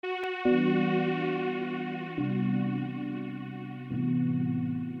Check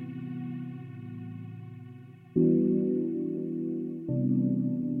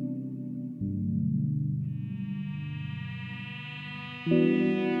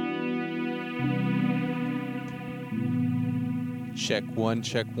one,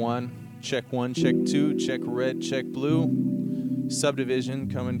 check one. Check one, check two, check red, check blue.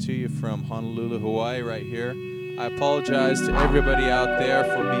 Subdivision coming to you from Honolulu, Hawaii right here. I apologize to everybody out there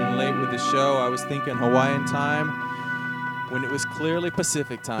for being late with the show. I was thinking Hawaiian time when it was clearly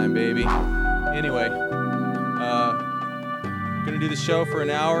Pacific time, baby. Anyway, gonna do the show for an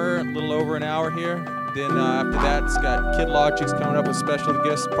hour, a little over an hour here. Then after that, it's got Kid Logic's coming up with special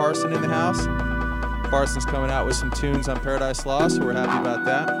guest Parson in the house. Parson's coming out with some tunes on Paradise Lost, so we're happy about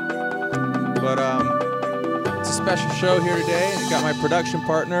that. But it's a special show here today. I got my production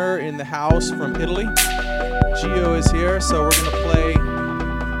partner in the house from Italy. Gio is here, so we're going to play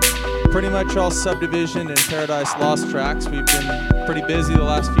pretty much all Subdivision and Paradise Lost tracks. We've been pretty busy the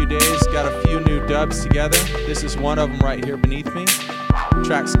last few days. Got a few new dubs together. This is one of them right here beneath me. The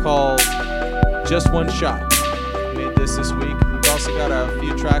track's called Just One Shot. Made this week. We've also got a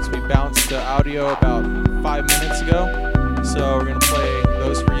few tracks we bounced to audio about 5 minutes ago. So we're going to play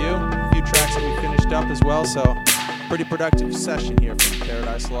those for you. A few tracks that we finished up as well. So pretty productive session here from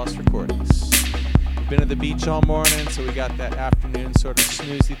Paradise Lost Recordings. We've been at the beach all morning, so we got that afternoon sort of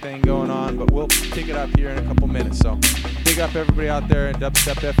snoozy thing going on. But we'll pick it up here in a couple minutes. So big up everybody out there in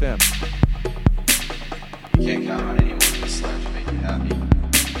Dubstep FM. You can't count on anyone in this life to make you happy.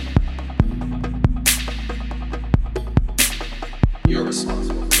 You're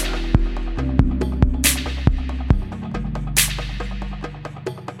responsible for that.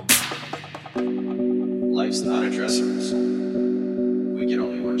 Life's not a dress rehearsal. We get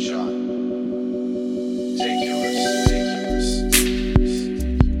only one shot. Take yours, take yours,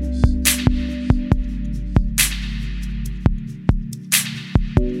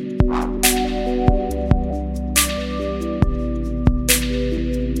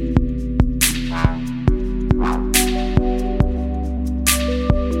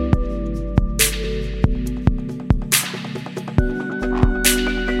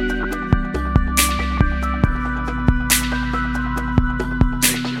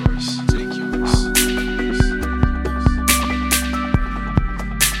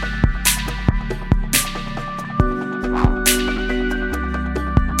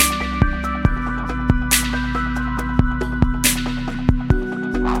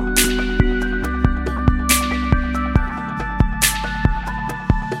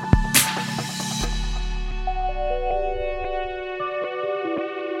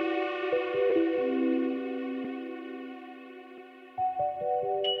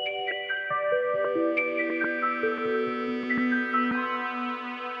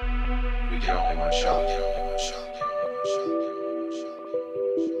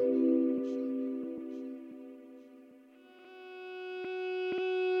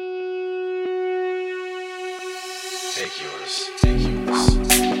 take yours, take yours.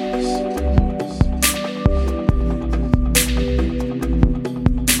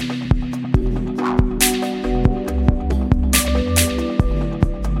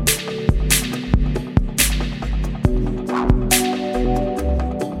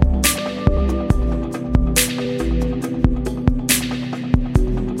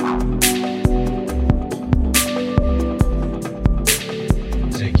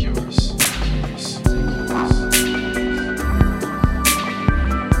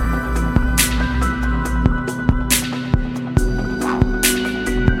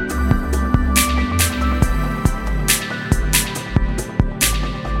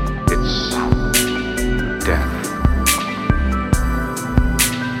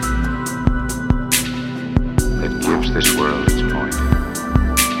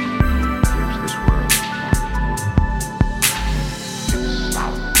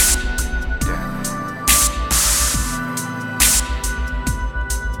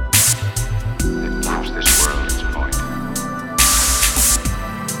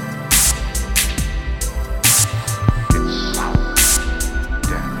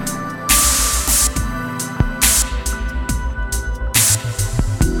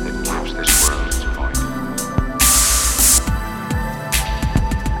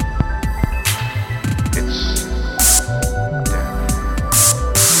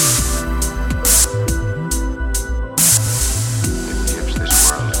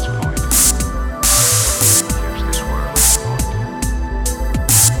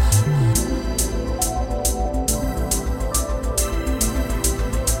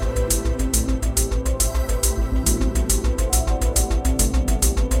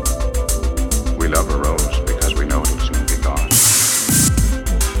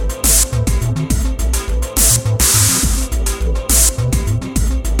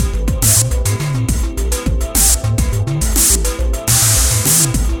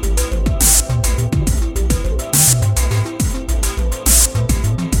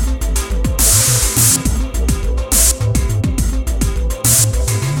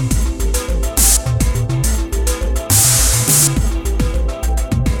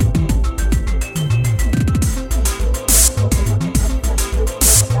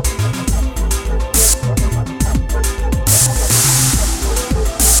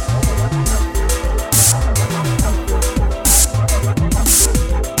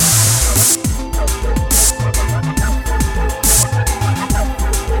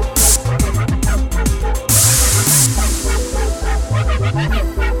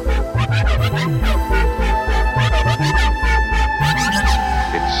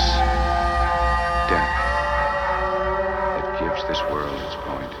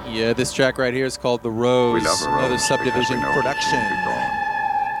 Yeah, this track right here is called The Rose, another Subdivision production.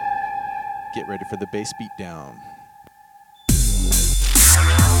 Get ready for the bass beat down.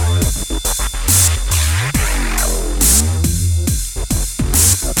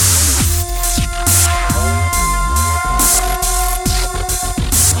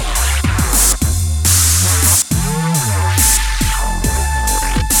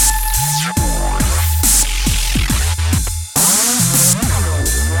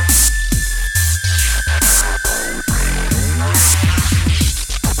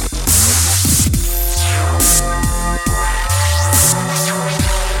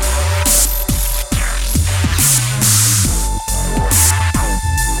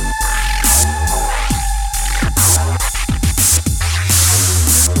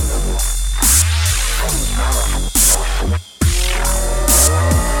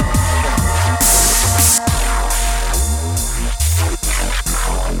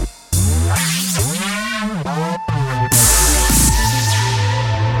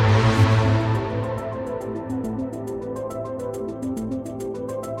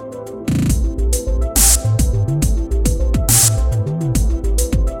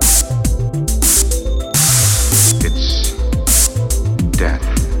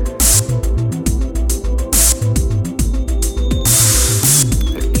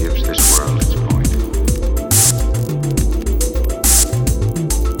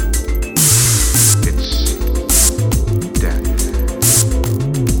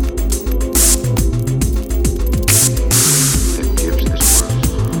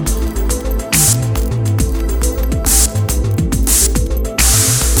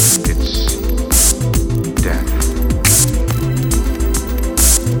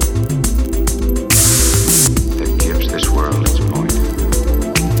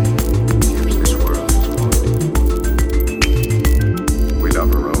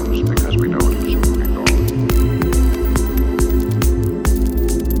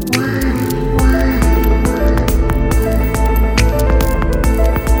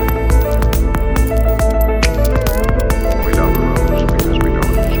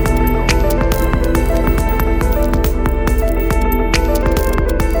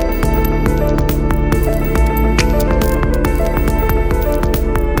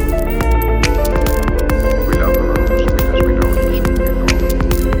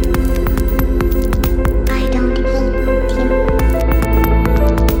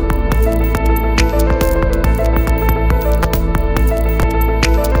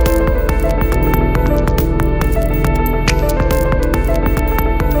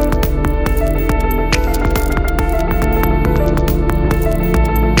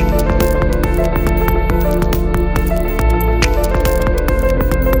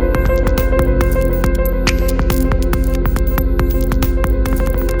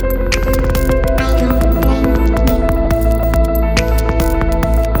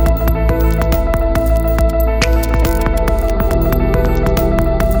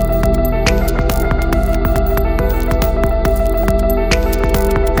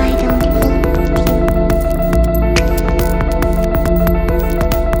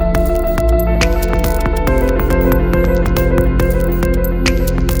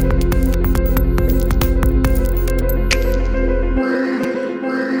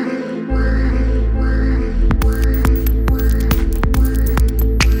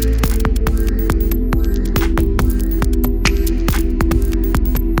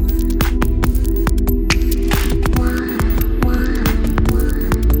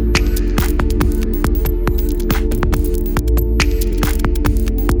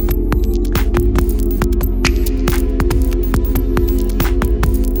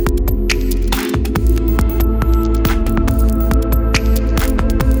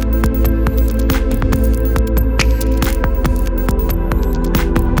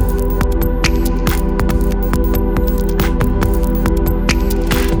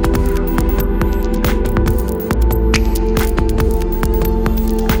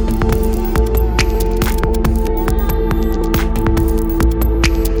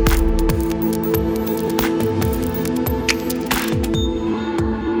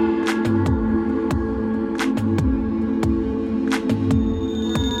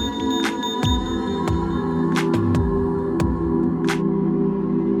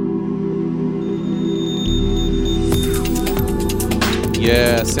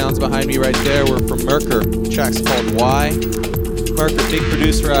 Yeah, sounds behind me right there were from Merker. The track's called Why. Merker, big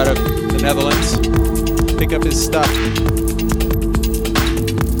producer out of the Netherlands. Pick up his stuff.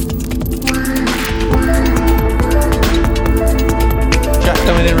 Track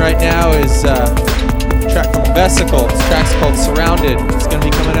coming in right now is track from Vesicle. This track's called Surrounded. It's going to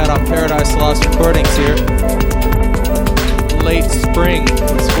be coming out on Paradise Lost Recordings here. Late spring.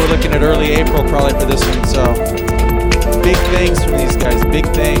 We're looking at early April probably for this one. So big things from these guys. Big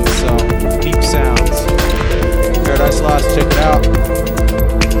things. So deep sounds. Paradise Lost. Check it out.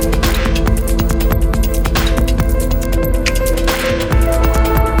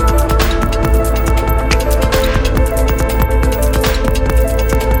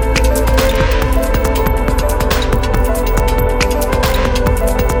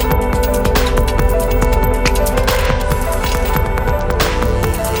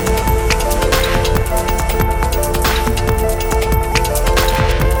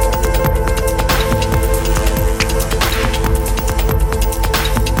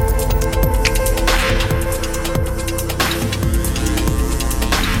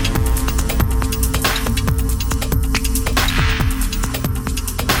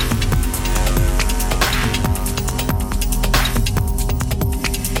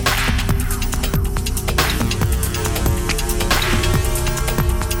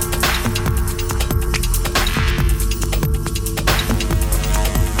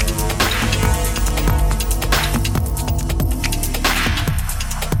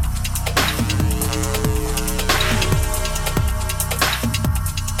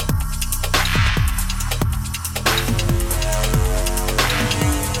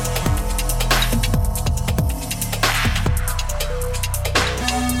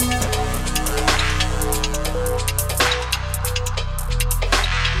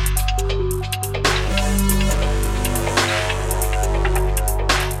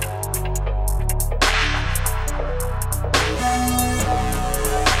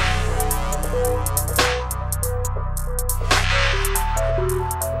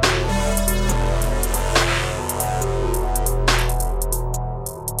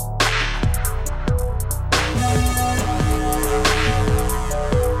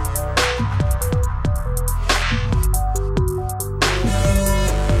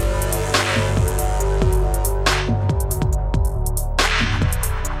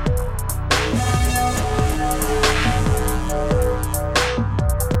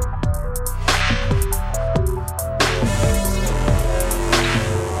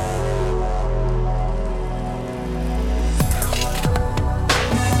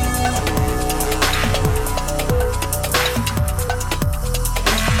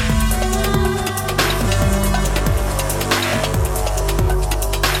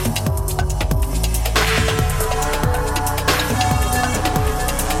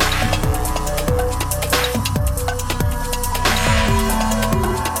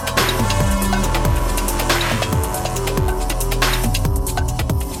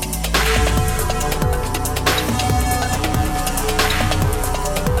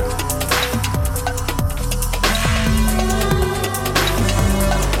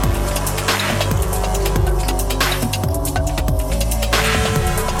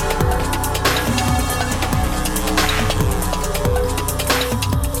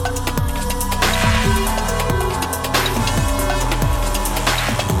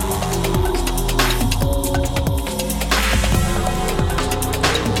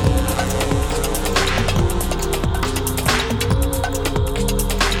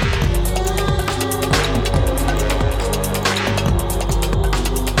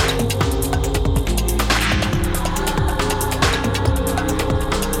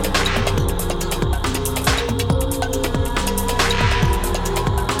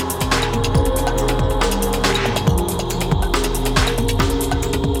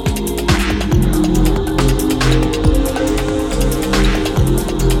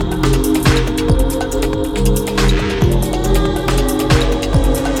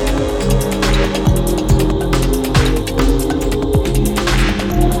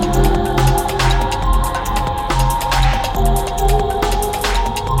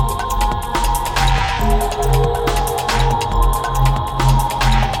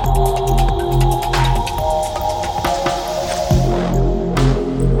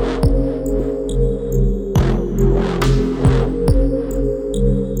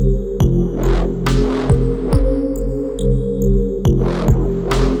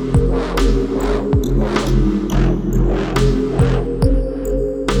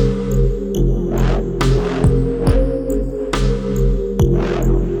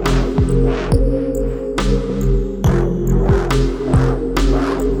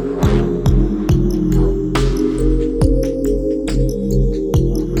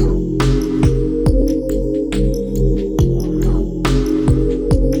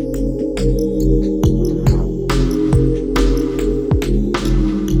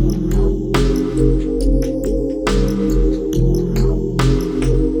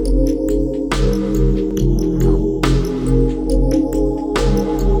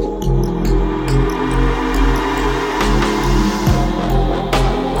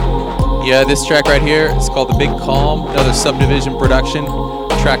 Yeah, this track right here is called The Big Calm, another Subdivision production.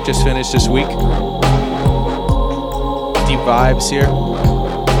 Track just finished this week. Deep vibes here.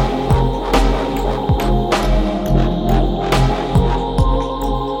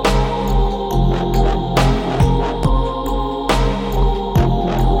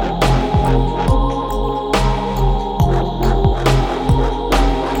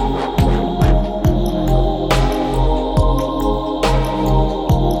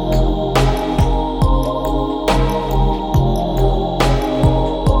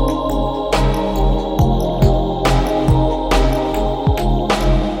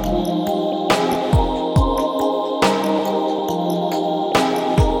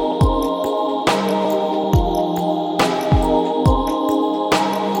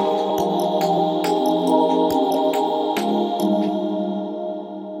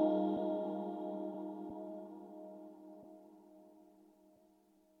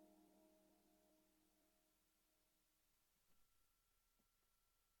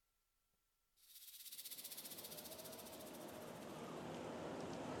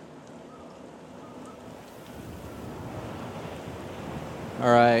 All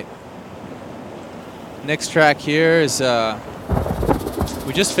right. Next track here is,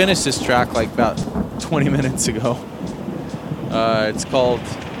 we just finished this track like about 20 minutes ago. It's called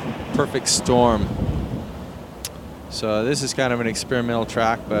Perfect Storm. So this is kind of an experimental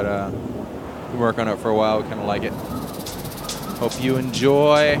track, but we work on it for a while. We kind of like it. Hope you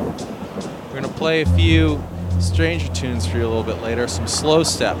enjoy. We're going to play a few Stranger tunes for you a little bit later. Some slow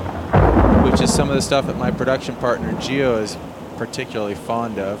step, which is some of the stuff that my production partner Gio is particularly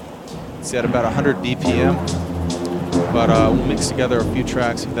fond of. It's at about 100 BPM, but we'll mix together a few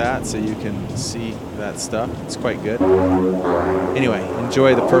tracks of that so you can see that stuff. It's quite good. Anyway,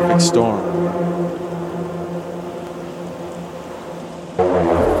 enjoy The Perfect Storm.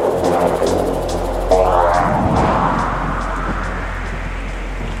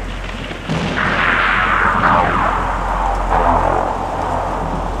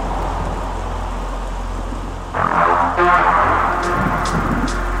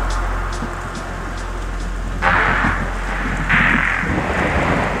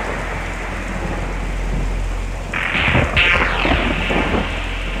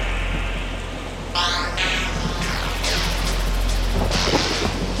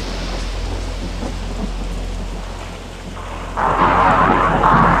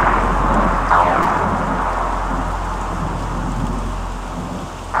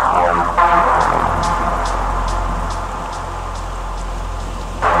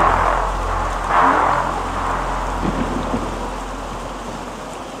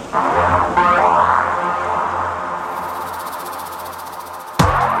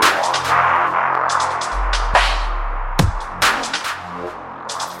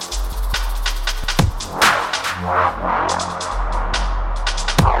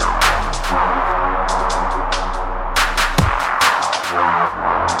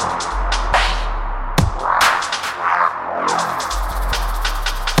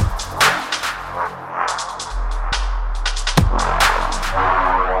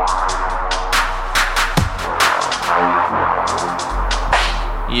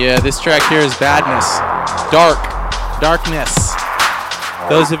 Yeah, this track here is Badness. Darkness.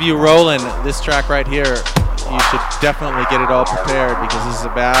 Those of you rolling, this track right here, you should definitely get it all prepared because this is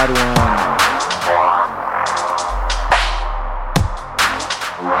a bad one.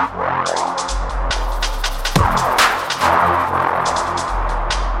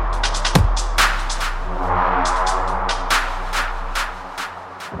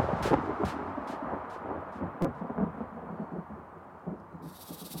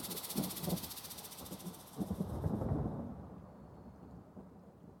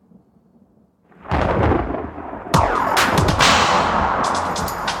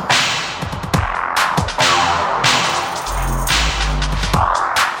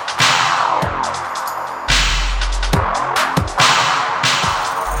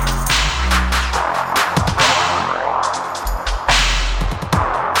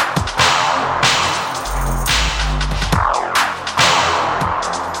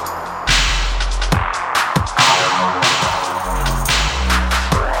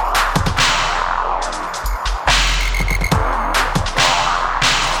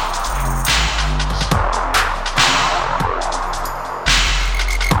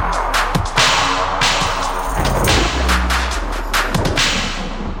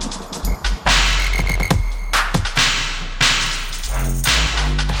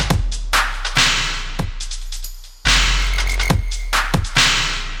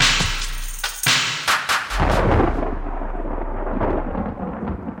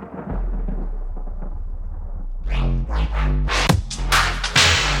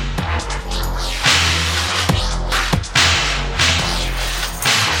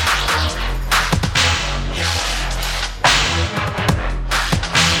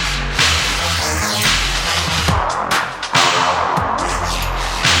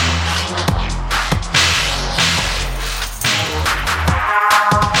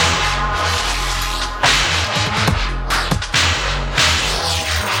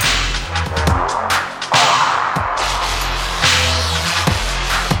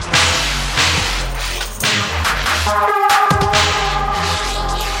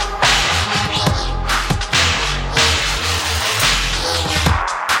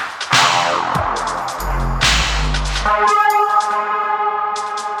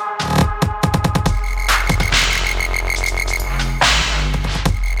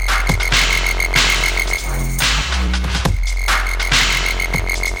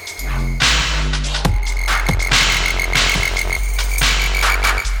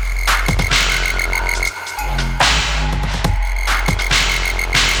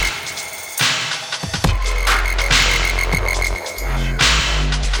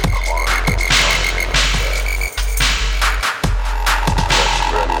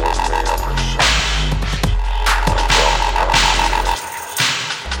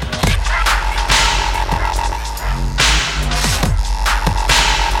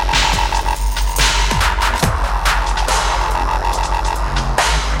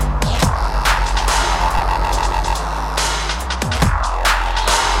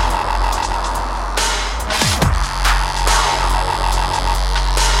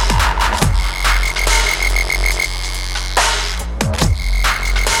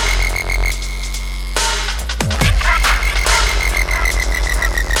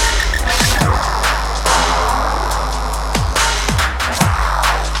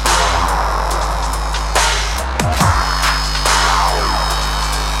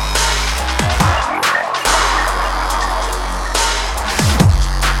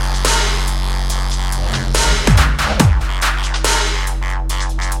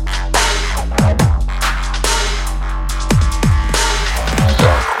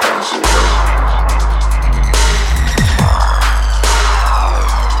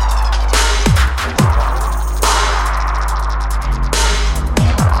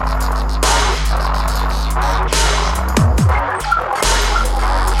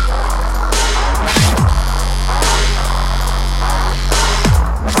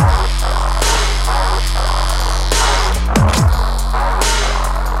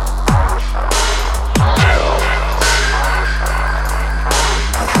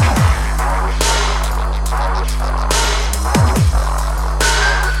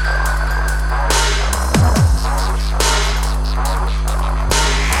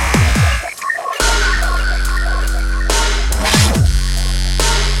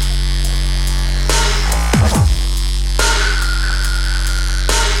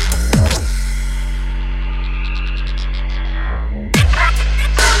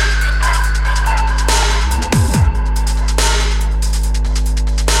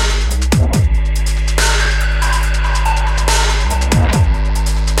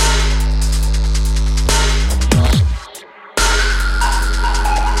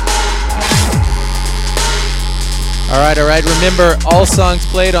 All right. Remember, all songs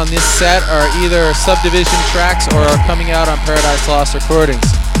played on this set are either Subdivision tracks or are coming out on Paradise Lost Recordings.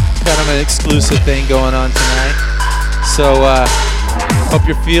 Kind of an exclusive thing going on tonight. So, hope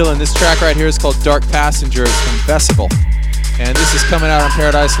you're feeling. This track right here is called Dark Passengers from Vesicle. And this is coming out on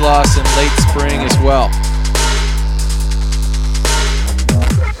Paradise Lost in late spring as well.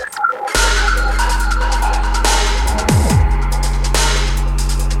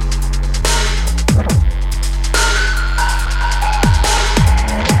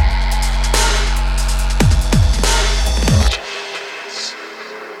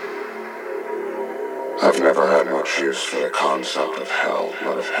 I've never had much use for the concept of hell,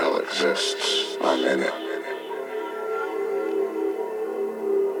 but if hell exists, I'm in it.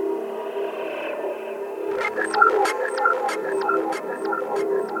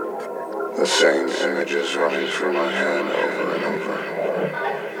 The same images running through my head over and over.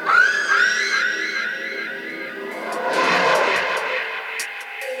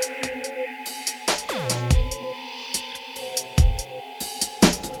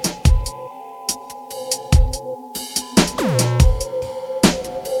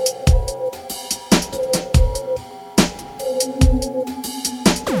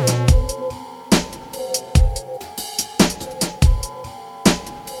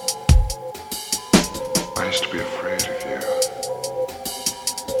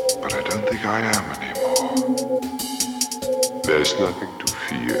 There's nothing to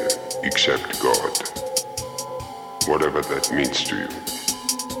fear except God, whatever that means to you.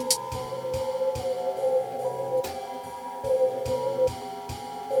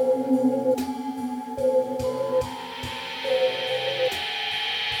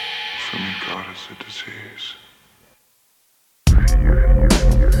 For me, God is a disease.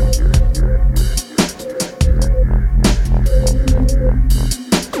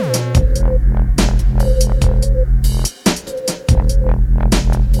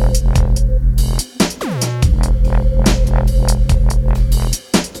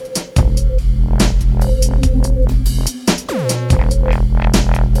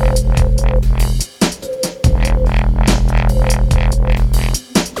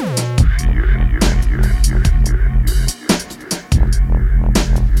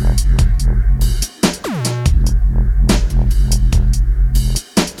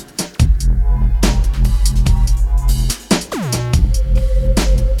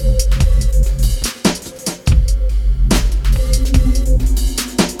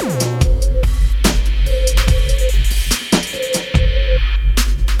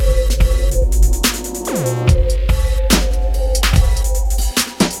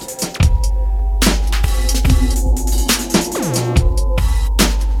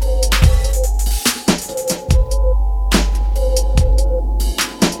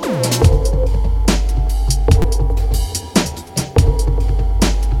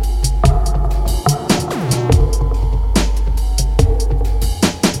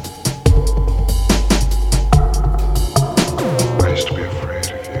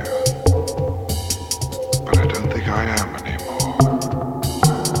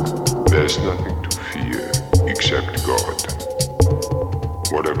 There's nothing to fear except God,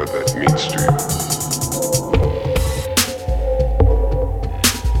 whatever that means to you.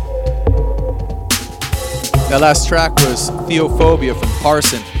 That last track was Theophobia from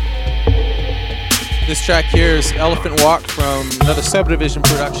Parson. This track here is Elephant Walk from another Subdivision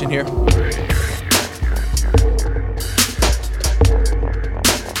production here.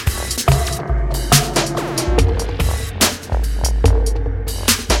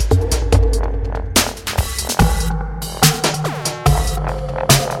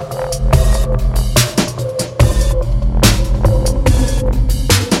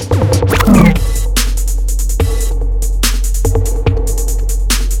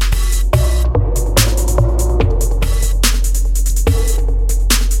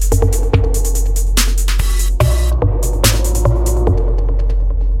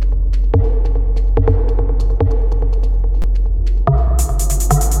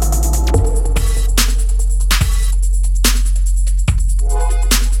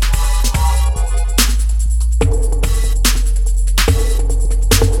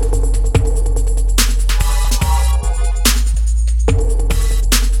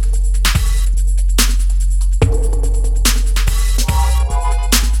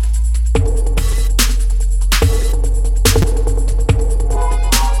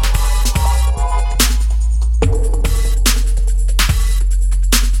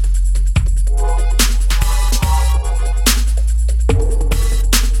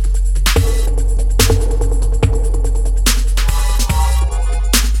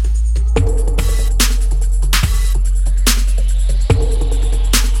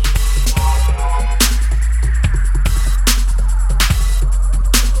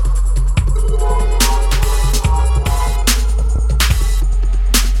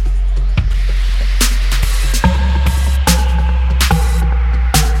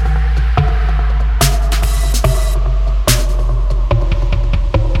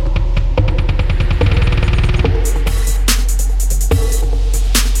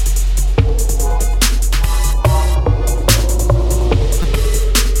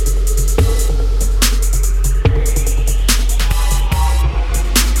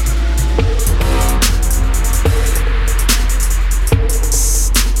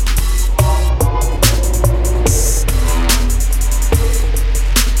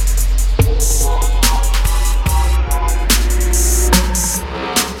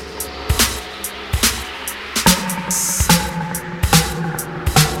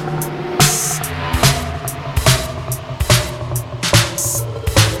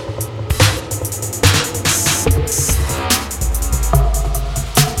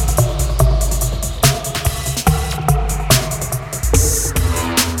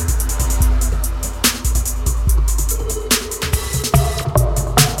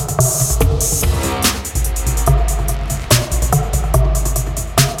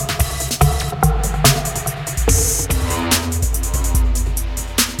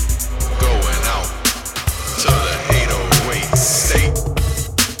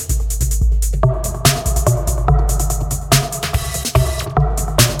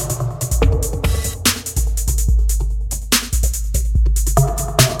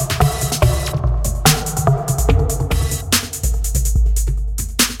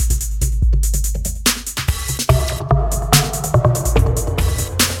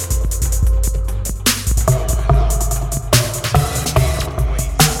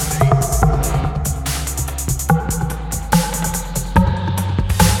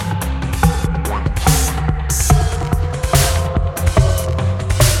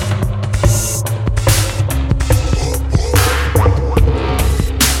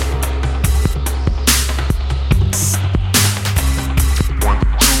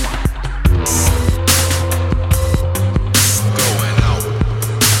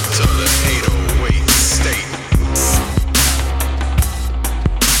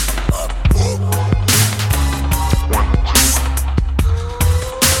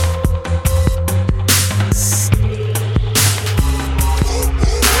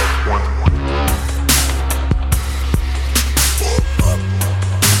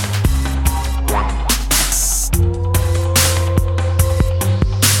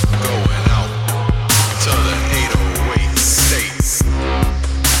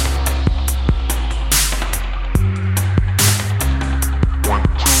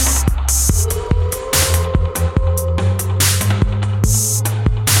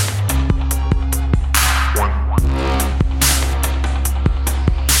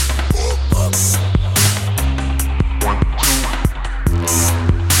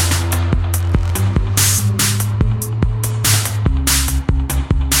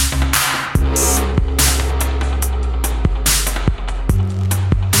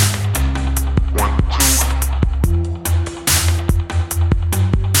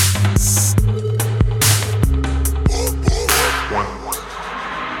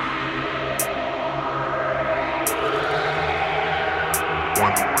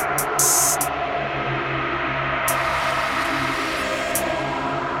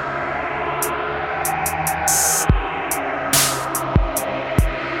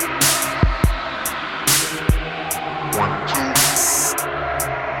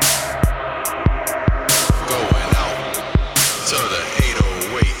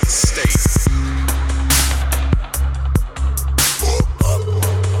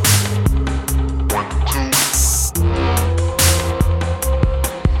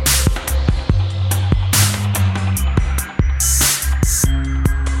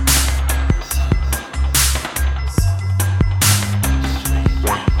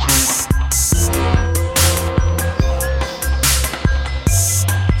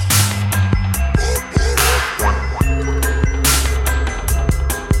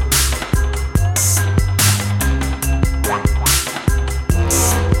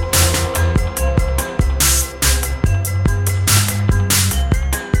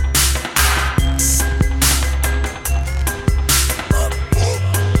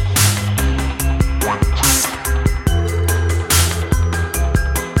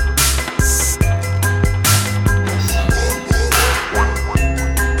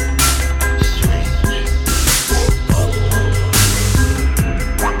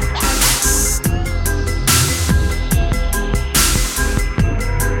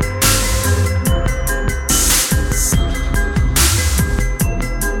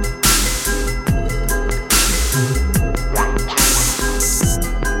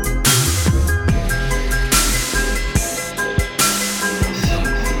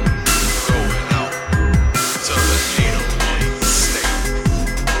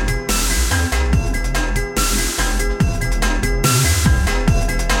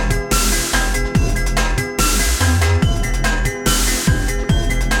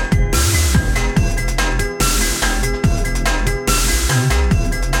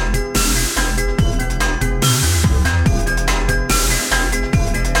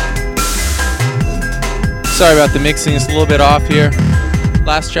 Sorry about the mixing, it's a little bit off here.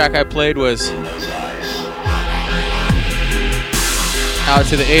 Last track I played was out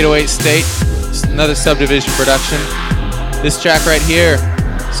to the 808 State, it's another Subdivision production. This track right here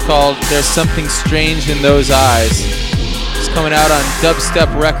is called There's Something Strange in Those Eyes. It's coming out on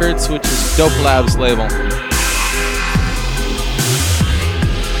Dubstep Records, which is Dope Labs label.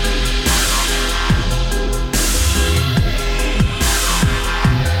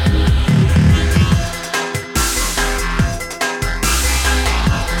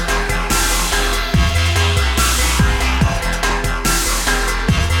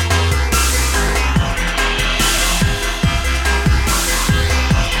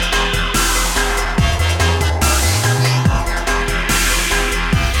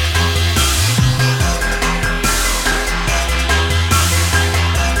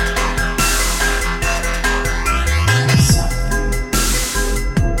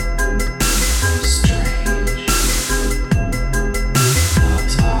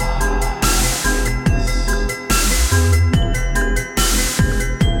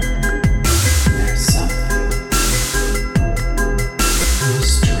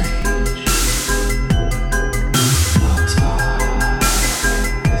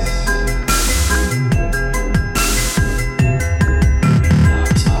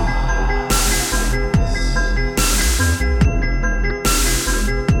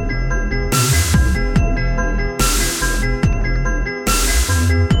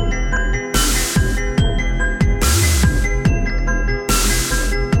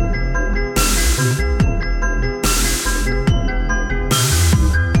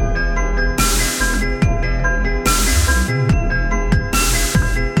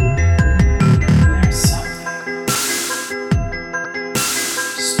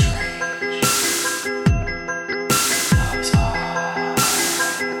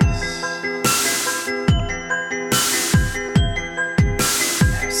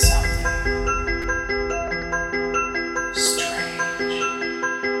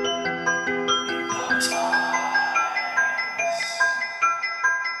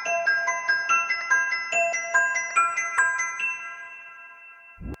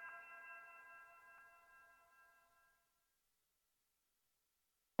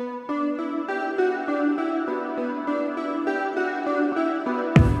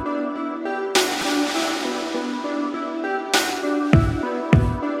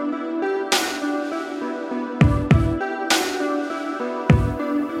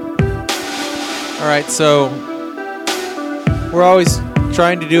 Alright, so we're always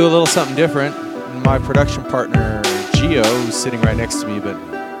trying to do a little something different. And my production partner, Gio, who's sitting right next to me, but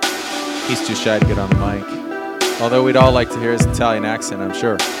he's too shy to get on the mic. Although we'd all like to hear his Italian accent, I'm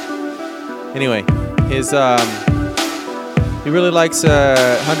sure. Anyway, his he really likes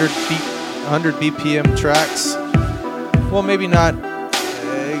 100 BPM tracks. Well, maybe not.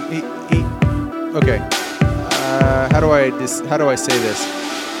 Okay. How do I say this?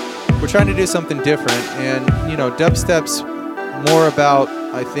 We're trying to do something different, and dubstep's more about,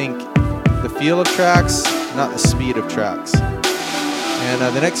 I think, the feel of tracks, not the speed of tracks. And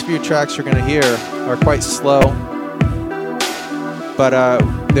the next few tracks you're going to hear are quite slow, but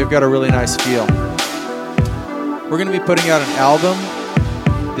they've got a really nice feel. We're going to be putting out an album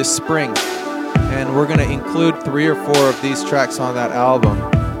this spring, and we're going to include 3 or 4 of these tracks on that album.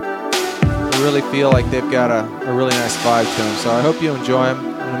 I really feel like they've got a really nice vibe to them, so I hope you enjoy them.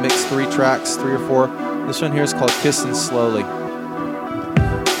 I'm going to mix 3 tracks, 3 or 4. This one here is called Kissin' Slowly.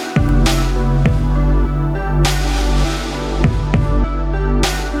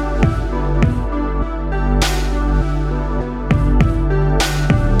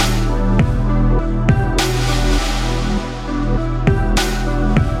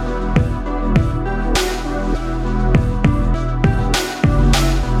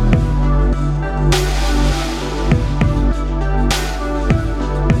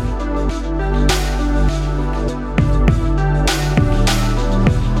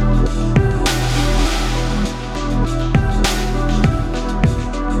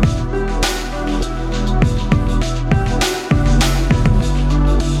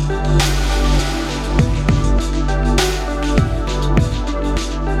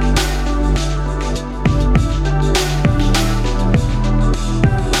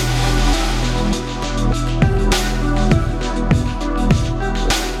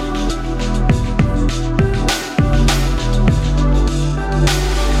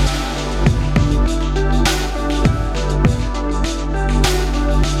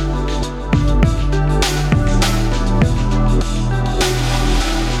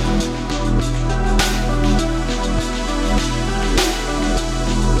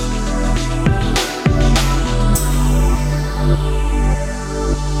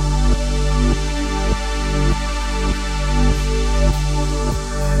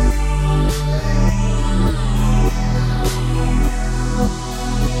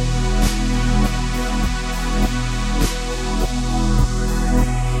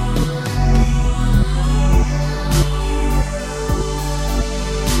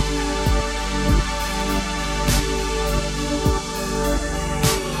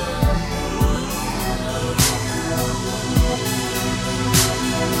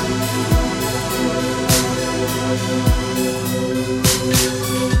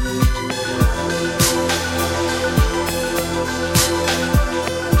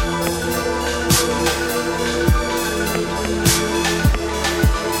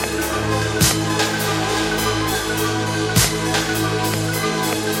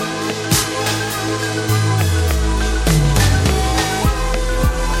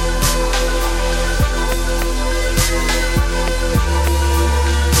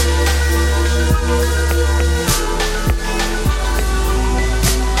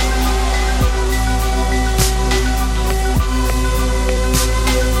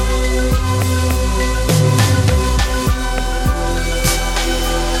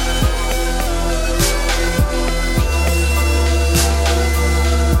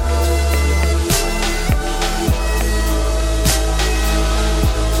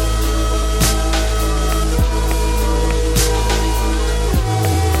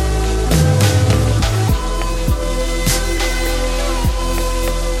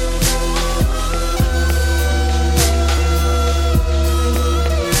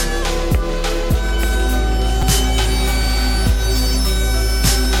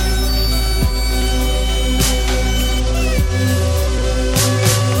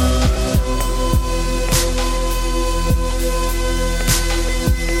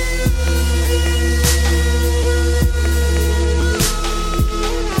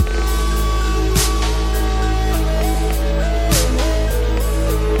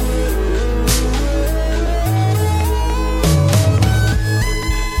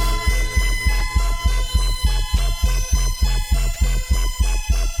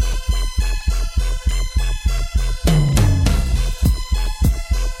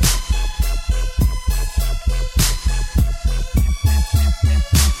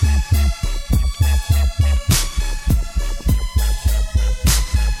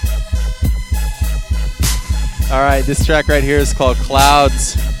 All right, this track right here is called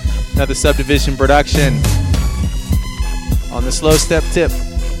Clouds, another Subdivision production on the Slow Step Tip.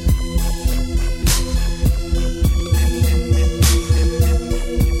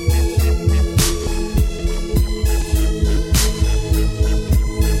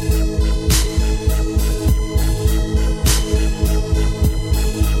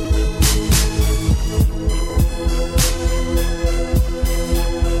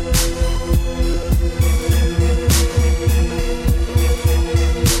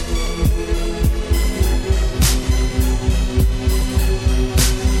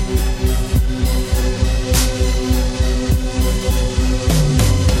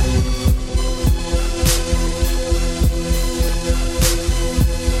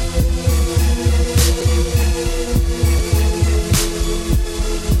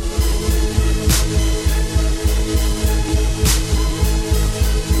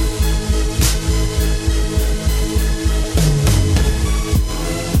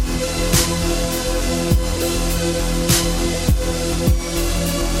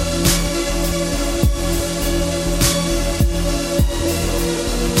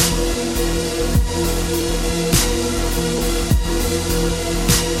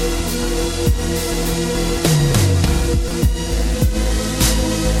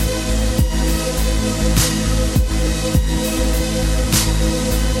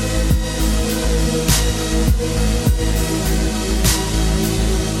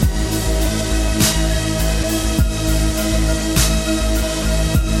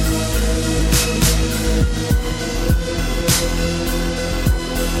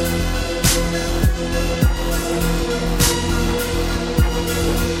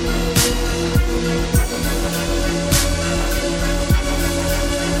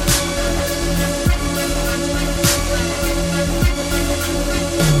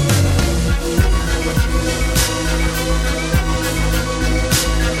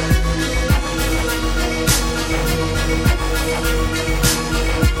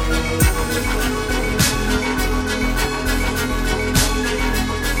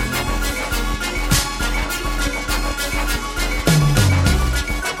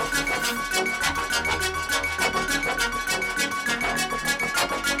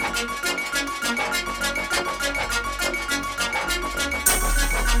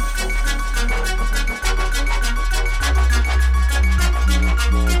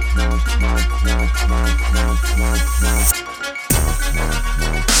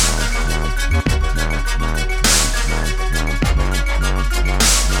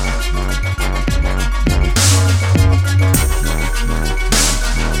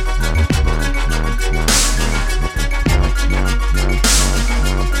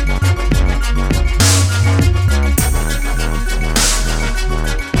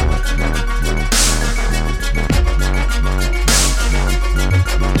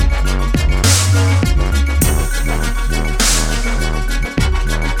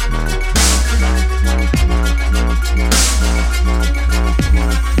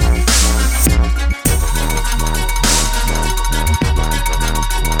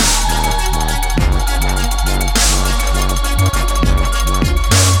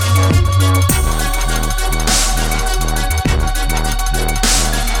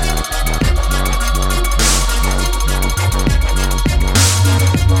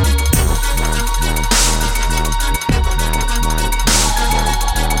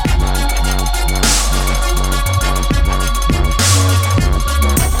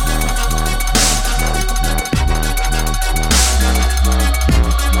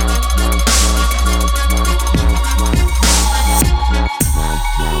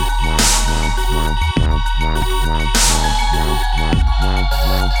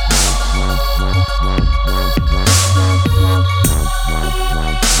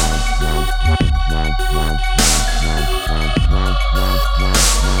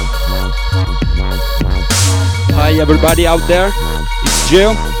 Hi everybody out there, it's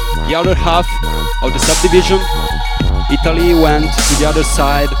Gio, the other half of the Subdivision. Italy went to the other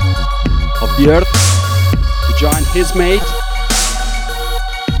side of the earth to join his mate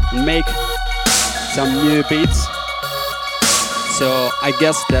and make some new beats. So I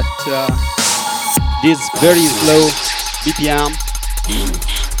guess that this very slow BPM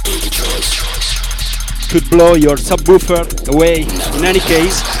could blow your subwoofer away in any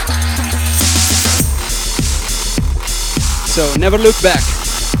case. So never look back.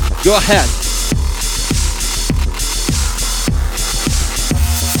 Go ahead.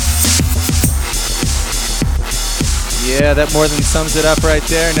 Yeah, that more than sums it up right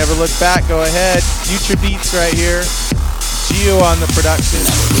there. Never look back. Go ahead. Future Beats right here. Gio on the production.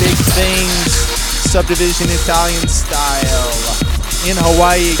 Big Things Subdivision Italian style. In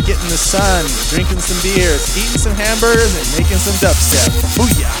Hawaii, getting the sun, drinking some beers, eating some hamburgers, and making some dubstep.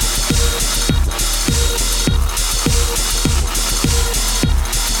 Booyah!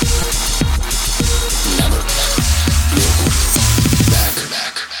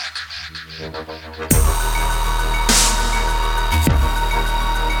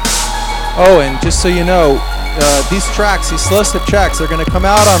 Oh, and just so you know, these tracks, these slow step tracks, are going to come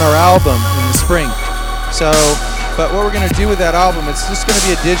out on our album in the spring. So, but what we're going to do with that album, it's just going to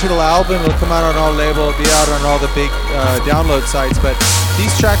be a digital album. It'll come out on our label, it'll be out on all the big download sites. But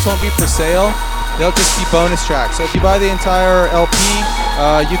these tracks won't be for sale. They'll just be bonus tracks. So if you buy the entire LP,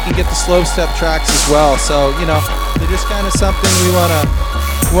 you can get the slow step tracks as well. So, you know, they're just kind of something we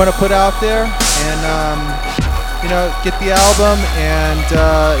want to put out there, and you know, get the album, and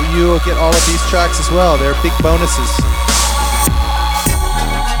you will get all of these tracks as well. They're big bonuses.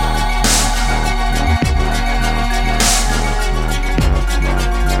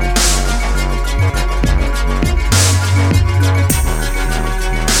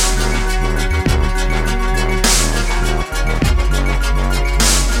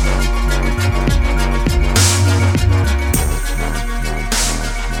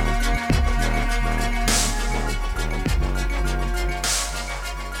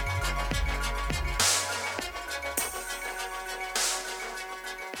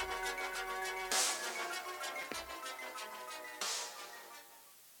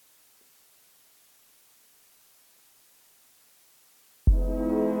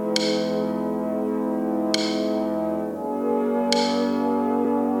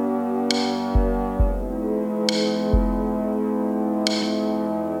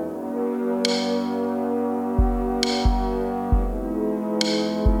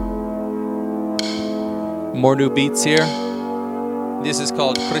 More new beats here. This is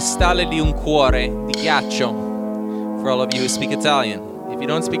called Cristalli di un cuore, di ghiaccio, for all of you who speak Italian. If you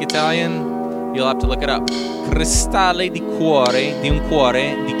don't speak Italian, you'll have to look it up. Cristalli di cuore, di un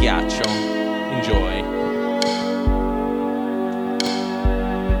cuore di ghiaccio. Enjoy.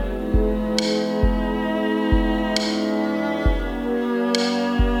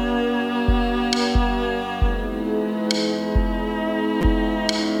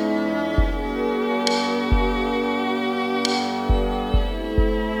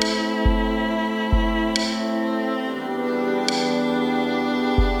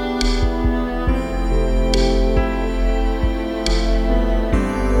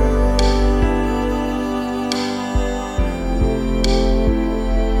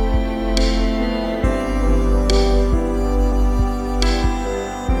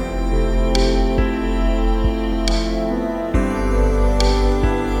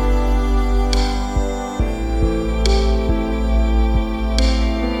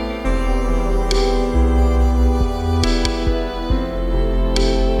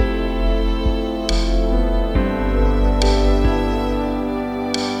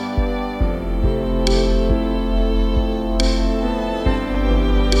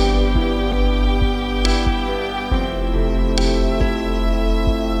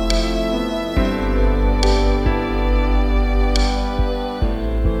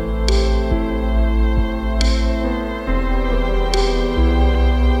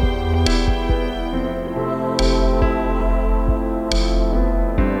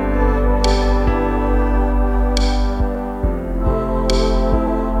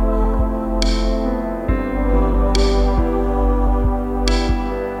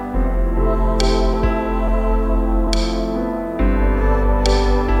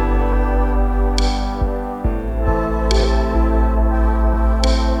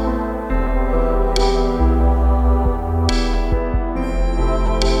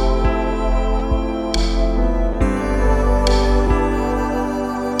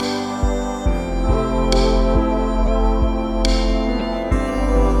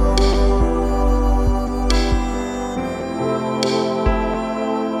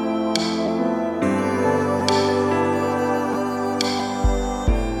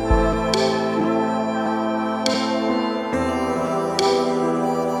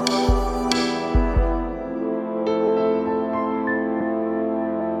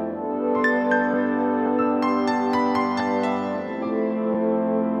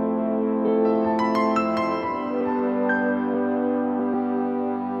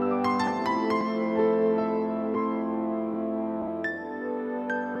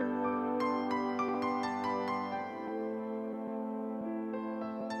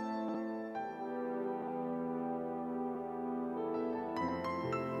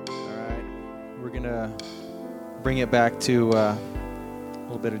 We're gonna bring it back to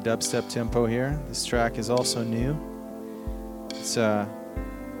little bit of dubstep tempo here. This track is also new. It's I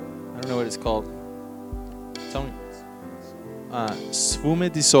don't know what it's called. Tell me.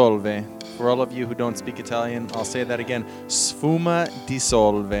 Sfuma dissolve. For all of you who don't speak Italian, I'll say that again. Sfuma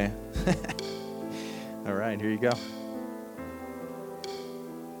dissolve. All right, here you go.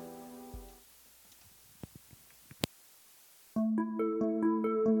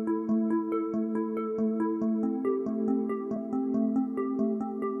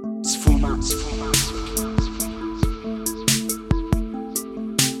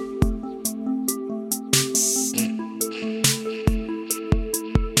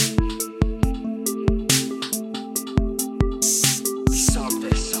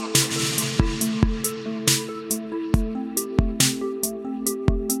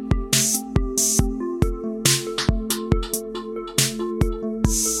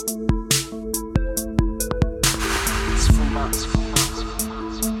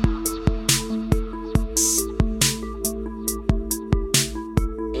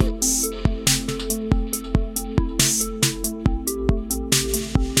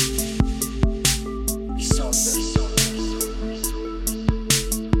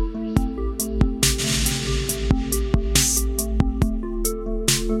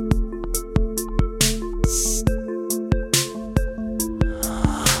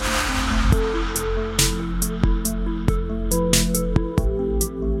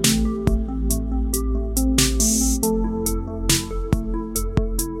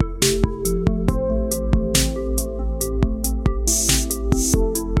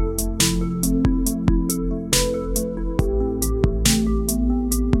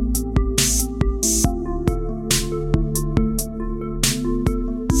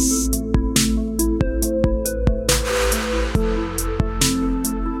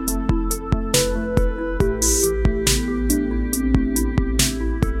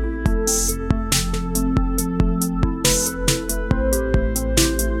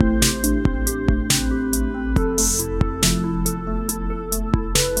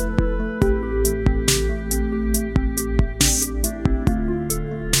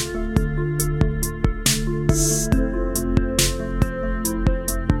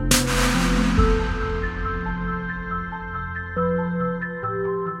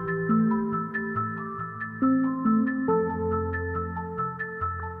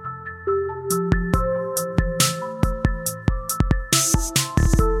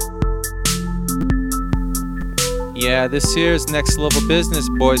 Yeah, this here's next level business,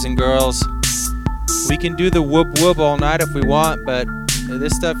 boys and girls. We can do the whoop whoop all night if we want, but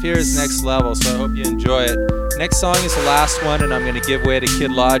this stuff here is next level, so I hope you enjoy it. Next song is the last one, and I'm going to give way to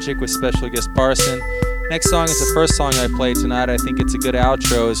Kid Logic with special guest Parson. Next song is the first song I played tonight. I think it's a good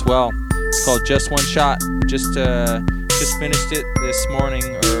outro as well. It's called Just One Shot. Just finished it this morning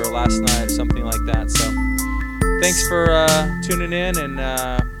or last night, something like that. So thanks for tuning in,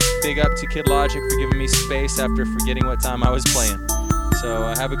 and big up to Kid Logic for giving me space after forgetting what time I was playing.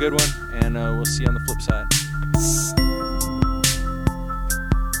 So have a good one, and we'll see you on the flip side.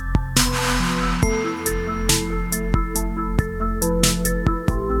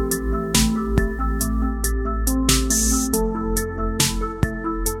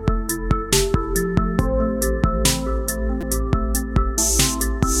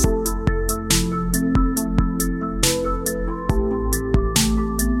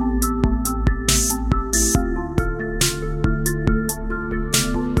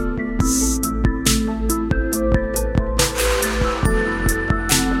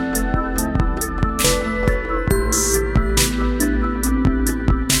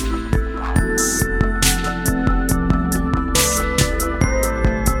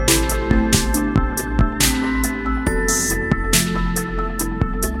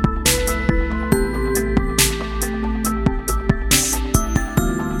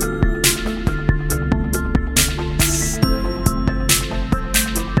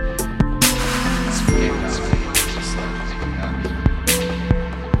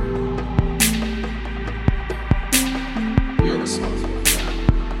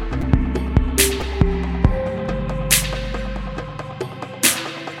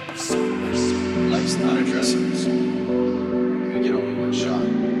 Life's not a dressing room.